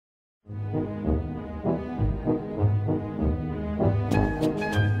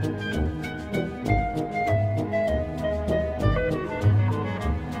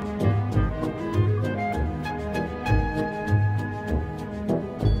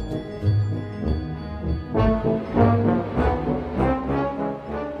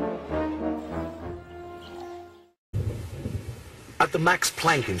At the Max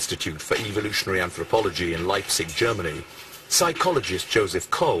Planck Institute for Evolutionary Anthropology in Leipzig, Germany, psychologist Joseph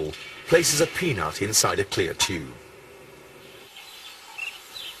Cole places a peanut inside a clear tube.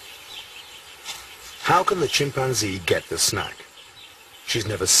 How can the chimpanzee get the snack? She's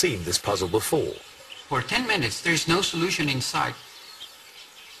never seen this puzzle before. For 10 minutes, there's no solution inside.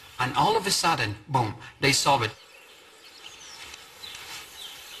 And all of a sudden, boom, they solve it.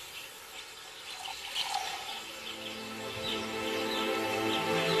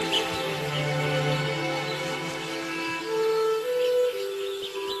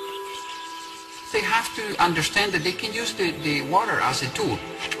 They have to understand that they can use the water as a tool.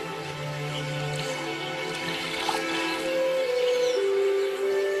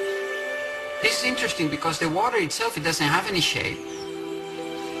 This is interesting because the water itself, it doesn't have any shape.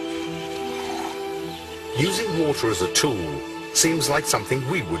 Using water as a tool seems like something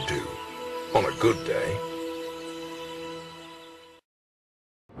we would do on a good day.